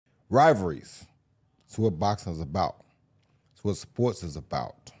Rivalries. It's what boxing is about. It's what sports is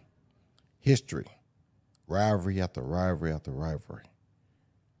about. History. Rivalry after rivalry after rivalry.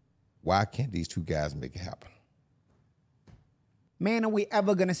 Why can't these two guys make it happen? Man, are we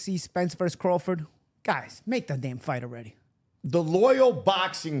ever going to see Spence versus Crawford? Guys, make the damn fight already. The loyal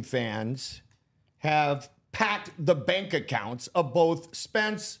boxing fans have packed the bank accounts of both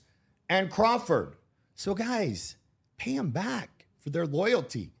Spence and Crawford. So guys, pay them back for their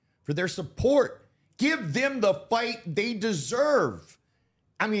loyalty, for their support. Give them the fight they deserve.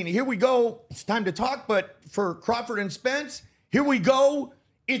 I mean, here we go. It's time to talk, but for Crawford and Spence, here we go.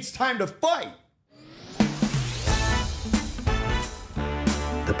 It's time to fight.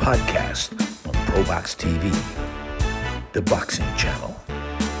 The podcast on ProBox TV, the boxing channel.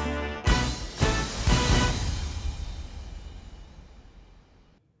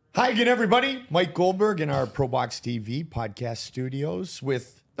 Hi again, everybody. Mike Goldberg in our ProBox TV podcast studios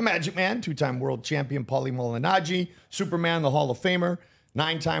with the Magic Man, two-time world champion Paulie Malignaggi, Superman, the Hall of Famer,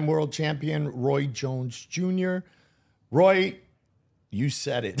 9-time world champion Roy Jones Jr. Roy, you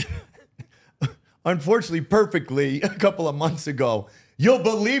said it. Unfortunately, perfectly a couple of months ago. You'll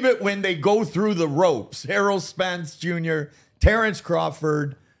believe it when they go through the ropes. Errol Spence Jr., Terrence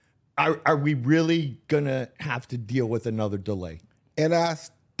Crawford. Are we really going to have to deal with another delay? And I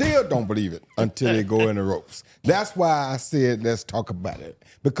still don't believe it until they go in the ropes. That's why I said let's talk about it.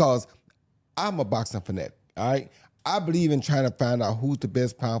 Because I'm a boxing fanatic, all right? I believe in trying to find out who's the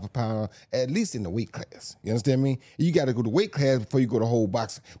best pound for pound, at least in the weight class. You understand me? You got to go to weight class before you go to whole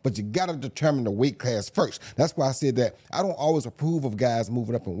boxing. But you got to determine the weight class first. That's why I said that I don't always approve of guys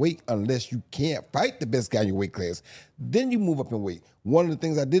moving up in weight unless you can't fight the best guy in your weight class. Then you move up in weight. One of the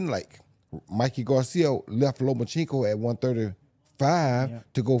things I didn't like, Mikey Garcia left Lomachenko at 135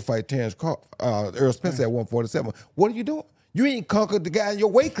 to go fight Terrence Crawford, Errol Spence at 147. What are you doing? You ain't conquered the guy in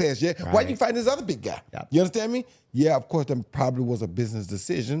your weight class yet. Right. Why you fighting this other big guy? Yep. You understand me? Yeah, of course, that probably was a business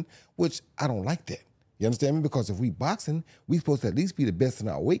decision, which I don't like that. You understand me? Because if we boxing, we supposed to at least be the best in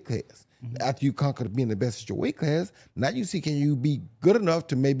our weight class. Mm-hmm. After you conquer being the best at your weight class, now you see can you be good enough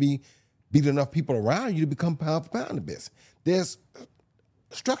to maybe beat enough people around you to become pound for pound the best. There's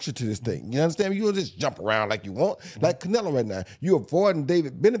structure to this thing. You understand me? You don't just jump around like you want. Like Canelo right now. You avoiding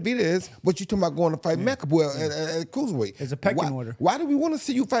David Benavidez, but you talking about going to fight Makabu at cruiserweight. It's a pecking order. Why do we want to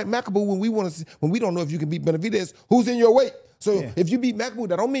see you fight Makabu when we don't know if you can beat Benavidez, who's in your weight? So if you beat Makabu,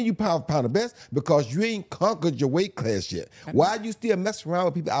 that don't mean you pound for pound the best because you ain't conquered your weight class yet. Why are you still messing around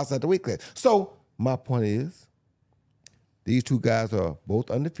with people outside the weight class? So my point is, these two guys are both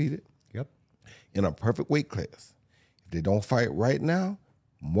undefeated in a perfect weight class. If they don't fight right now,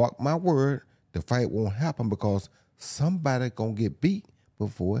 mark my word, the fight won't happen because somebody gonna get beat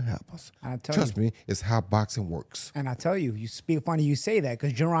before it happens. Trust me, it's how boxing works. And I tell you, you speak funny you say that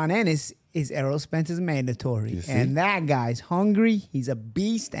because Jaron Ennis is Errol Spence's mandatory. And that guy's hungry, he's a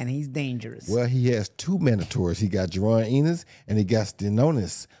beast, and he's dangerous. Well, he has two mandatories. He got Jaron Ennis and he got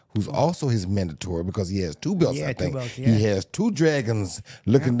Stenonis, who's also his mandatory because he has two belts, I think. He has two dragons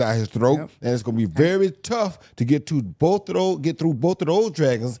looking down his throat, and it's going to be very tough to get through both of those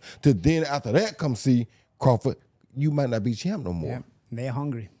dragons to then after that come see Crawford. You might not be champ no more. Yeah. They're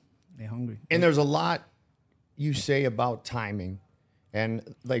hungry. And there's a lot you say about timing.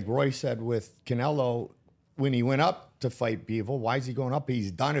 And like Roy said with Canelo, when he went up to fight Bivol, why is he going up?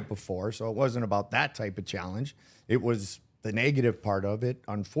 He's done it before, so it wasn't about that type of challenge. It was the negative part of it,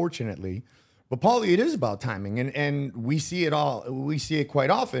 unfortunately. But Paulie, it is about timing, and we see it all. We see it quite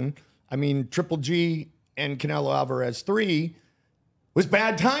often. I mean, Triple G and Canelo Alvarez 3 was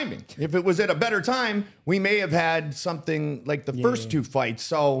bad timing. If it was at a better time, we may have had something like the first two fights.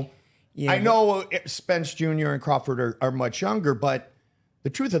 So I know Spence Jr. and Crawford are much younger, but the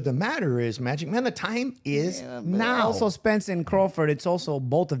truth of the matter is, Magic Man, the time is now. Also, Spence and Crawford, it's also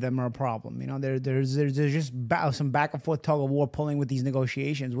both of them are a problem. You know, there's just some back and forth tug of war pulling with these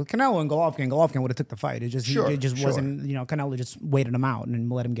negotiations. With Canelo and Golovkin would have took the fight. It just wasn't. You know, Canelo just waited him out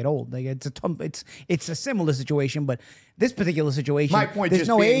and let him get old. Like it's a similar situation, but this particular situation, my point there's just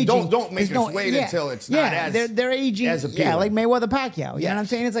no being, aging. Don't make us wait until it's not as they're aging. As appealing. Yeah, like Mayweather Pacquiao. You know what I'm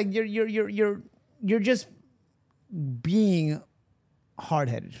saying? It's like you're just being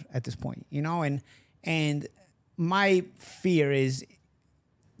hard-headed at this point, you know, and my fear is,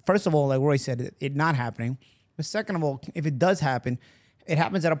 first of all, like Roy said, it not happening. But second of all, if it does happen, it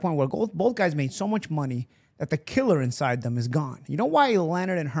happens at a point where both guys made so much money that the killer inside them is gone. You know why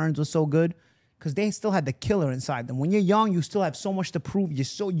Leonard and Hearns was so good? Because they still had the killer inside them. When you're young, you still have so much to prove.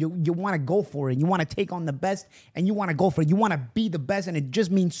 You want to go for it. You want to take on the best, and you want to go for it. You want to be the best, and it just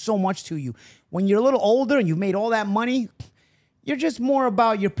means so much to you. When you're a little older and you've made all that money, you're just more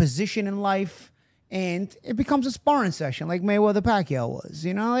about your position in life, and it becomes a sparring session like Mayweather-Pacquiao was,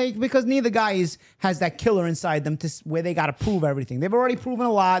 like, because neither guy has that killer inside them where they got to prove everything. They've already proven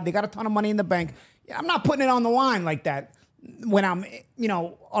a lot. They got a ton of money in the bank. I'm not putting it on the line like that when I'm,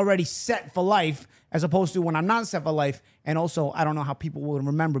 already set for life, as opposed to when I'm not set for life. And also, I don't know how people will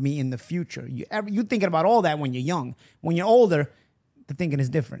remember me in the future. You're thinking about all that when you're young. When you're older, the thinking is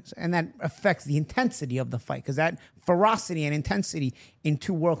different. And that affects the intensity of the fight, because that ferocity and intensity in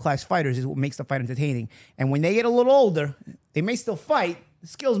two world-class fighters is what makes the fight entertaining. And when they get a little older, they may still fight. The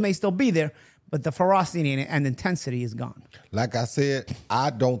skills may still be there, but the ferocity and intensity is gone. Like I said, I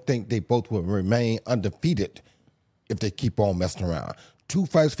don't think they both will remain undefeated if they keep on messing around. 2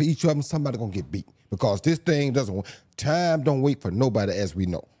 fights for each of them, somebody going to get beat. Because this thing time don't wait for nobody, as we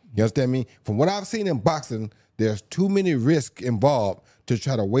know. You understand me? From what I've seen in boxing, there's too many risks involved to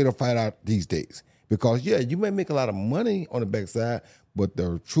try to wait a fight out these days. Because, you may make a lot of money on the backside, but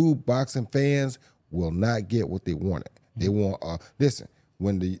the true boxing fans will not get what they wanted. They want, listen,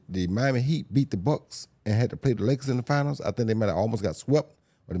 when the Miami Heat beat the Bucks and had to play the Lakers in the finals, I think they might have almost got swept,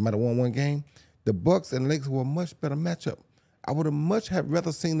 or they might have won one game. The Bucks and the Lakers were a much better matchup. I would have much have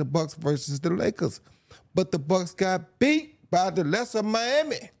rather seen the Bucks versus the Lakers, but the Bucks got beat by the lesser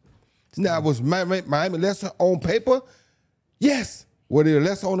Miami. Now, was Miami lesser on paper? Yes. Were they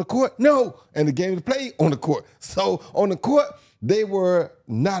lesser on the court? No. And the game was played on the court. So on the court, they were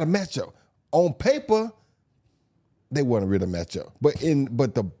not a matchup. On paper, they weren't a real matchup. But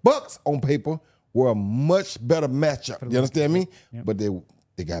the Bucks on paper were a much better matchup. You understand me? Yep. But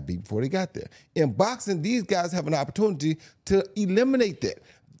they got beat before they got there. In boxing, these guys have an opportunity to eliminate that.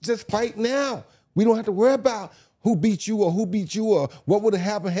 Just fight now. We don't have to worry about who beat you or what would have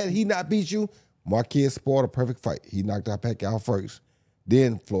happened had he not beat you. Marquez spoiled a perfect fight. He knocked out Pacquiao first,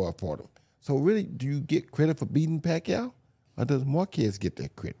 then Floyd fought him. So really, do you get credit for beating Pacquiao, or does Marquez get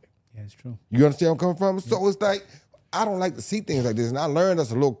that credit? Yeah, it's true. You understand where I'm coming from? Yeah. So it's like, I don't like to see things like this, and I learned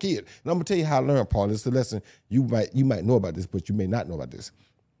as a little kid. And I'm gonna tell you how I learned, Paul. It's a lesson you might know about this, but you may not know about this.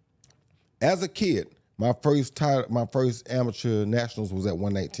 As a kid, my first amateur nationals was at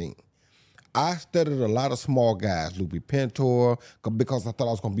 119. I studied a lot of small guys, Lupe Pintor, because I thought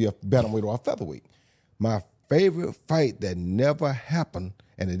I was going to be a bantamweight or a featherweight. My favorite fight that never happened,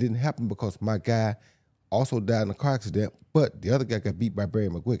 and it didn't happen because my guy also died in a car accident, but the other guy got beat by Barry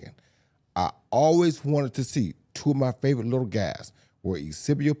McGuigan. I always wanted to see two of my favorite little guys were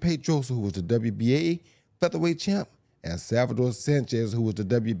Eusebio Pedrosa, who was the WBA featherweight champ, and Salvador Sanchez, who was the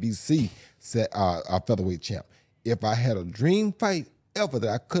WBC featherweight champ. If I had a dream fight ever that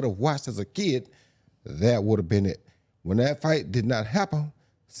I could have watched as a kid, that would have been it. When that fight did not happen,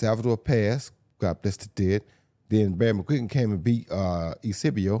 Salvador passed, God bless the dead. Then Barry McGuigan came and beat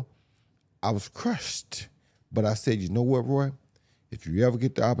Eusebio. I was crushed. But I said, you know what, Roy? If you ever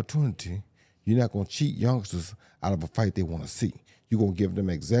get the opportunity, you're not going to cheat youngsters out of a fight they want to see. You're going to give them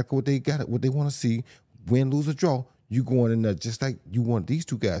exactly what they want to see, win, lose, or draw. You going in there just like you want these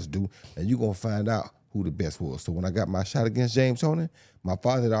two guys to do, and you're going to find out who the best was. So when I got my shot against James Toney, my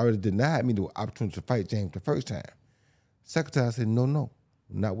father had already denied me the opportunity to fight James the first time. Second time, I said, no,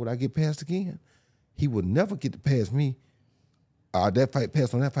 not would I get passed again. He would never get to pass me,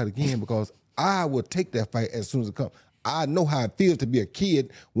 pass on that fight again, because I would take that fight as soon as it comes. I know how it feels to be a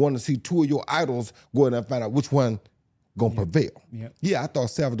kid wanting to see two of your idols go in there and find out which one going to prevail. Yep. Yeah, I thought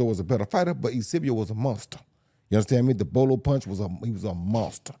Salvador was a better fighter, but Eusebio was a monster. You understand me? The Bolo punch he was a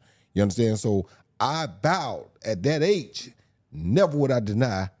monster. You understand? So I vowed at that age, never would I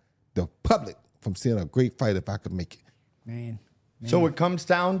deny the public from seeing a great fight if I could make it. Man. So it comes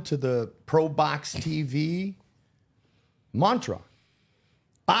down to the Pro Box TV mantra.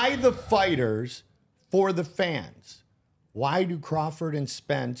 By the fighters, for the fans. Why do Crawford and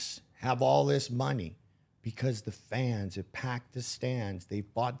Spence have all this money? Because the fans have packed the stands. They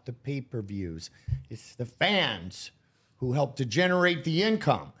bought the pay-per-views. It's the fans who help to generate the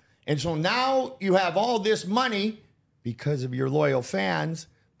income. And so now you have all this money because of your loyal fans,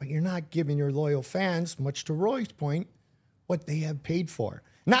 but you're not giving your loyal fans, much to Roy's point, what they have paid for.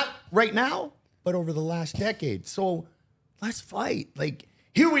 Not right now, but over the last decade. So let's fight. Like,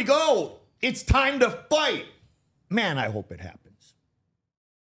 here we go. It's time to fight. Man, I hope it happens.